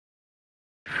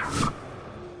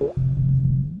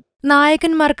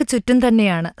നായകന്മാർക്ക് ചുറ്റും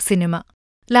തന്നെയാണ് സിനിമ.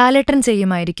 ലാലേട്ടൻ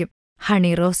ചെയ്യുമായിരിക്കും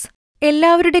ഹണി റോസ്.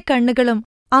 എല്ലാവരുടെ കണ്ണുകളും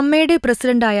അമ്മയുടെ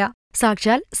പ്രസിഡന്റായ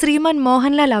സാക്ഷാൽ ശ്രീമാൻ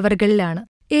മോഹൻലാൽ അവർകളിലാണ്.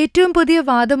 ഏറ്റവും പുതിയ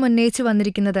വാദമുന്നയിച്ചു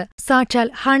വന്നിരിക്കുന്നത് സാക്ഷാൽ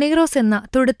ഹണി റോസ് എന്ന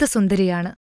തുടുത്ത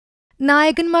സുന്ദരിയാണ്.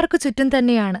 നായകന്മാർക്കു ചുറ്റും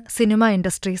തന്നെയാണ് സിനിമാ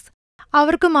ഇൻഡസ്ട്രീസ്.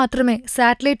 അവർക്കു മാത്രമേ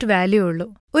സാറ്റലൈറ്റ് വാല്യൂ ഉള്ളൂ.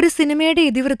 ഒരു സിനിമയുടെ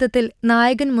ഇതിവൃത്തത്തിൽ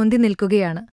നായകൻ മുന്തി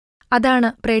നിൽക്കുകയാണ്. അതാണ്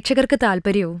പ്രേക്ഷകർക്ക്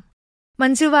താൽപര്യവും.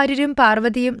 മഞ്ജു വാര്യരും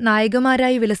പാർവതിയും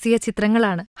നായികമാരായി വിലസിയ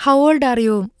ചിത്രങ്ങളാണ് ഹൗ ഓൾഡ് ആർ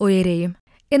യുവും ഉയരെയും.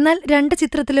 എന്നാൽ രണ്ട്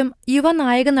ചിത്രത്തിലും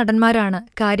യുവനായക നടന്മാരാണ്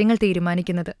കാര്യങ്ങൾ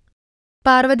തീരുമാനിക്കുന്നത്.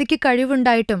 പാർവതിക്ക്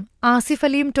കഴിവുണ്ടായിട്ടും ആസിഫ്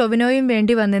അലിയും ടൊവിനോയും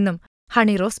വേണ്ടിവന്നെന്നും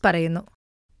ഹണി റോസ് പറയുന്നു.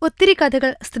 ഒത്തിരി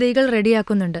കഥകൾ സ്ത്രീകൾ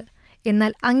റെഡിയാക്കുന്നുണ്ട്,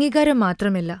 എന്നാൽ അംഗീകാരം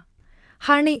മാത്രമില്ല.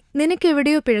 ഹണി,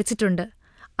 നിനക്കെവിടെയോ പിഴച്ചിട്ടുണ്ട്.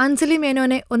 അഞ്ജലി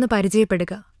മേനോനെ ഒന്ന്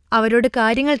പരിചയപ്പെടുക, അവരോട്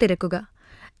കാര്യങ്ങൾ തിരക്കുക.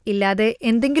 ഇല്ലാതെ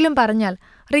എന്തെങ്കിലും പറഞ്ഞാൽ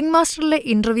റിംഗ് മാസ്റ്ററിലെ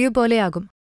ഇന്റർവ്യൂ പോലെയാകും.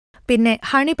 പിന്നെ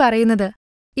ഹണി പറയുന്നത്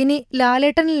ഇനി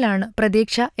ലാലേട്ടനിലാണ്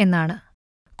പ്രതീക്ഷ എന്നാണ്.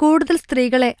 കൂടുതൽ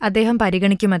സ്ത്രീകളെ അദ്ദേഹം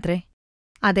പരിഗണിക്കുമത്രേ.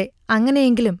 അതെ,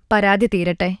 അങ്ങനെയെങ്കിലും പരാതി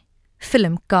തീരട്ടെ.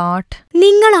 Film coat.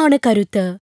 നിങ്ങളാണ് കരുത്ത്.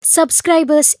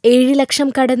 സബ്സ്ക്രൈബേഴ്സ് 7 ലക്ഷം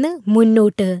കടന്ന്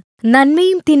മുന്നോട്ട്.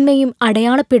 നന്മയും തിന്മയും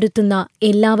അടയാളപ്പെടുത്തുന്ന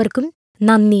എല്ലാവർക്കും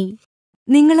നന്ദി.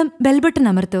 നിങ്ങളും ബെൽബട്ടൺ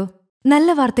അമർത്തോ.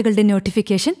 നല്ല വാർത്തകളുടെ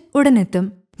നോട്ടിഫിക്കേഷൻ ഉടനെത്തും.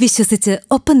 വിശ്വസിച്ച്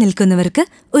ഒപ്പം നിൽക്കുന്നവർക്ക്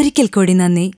ഒരിക്കൽ കൂടി നന്ദി.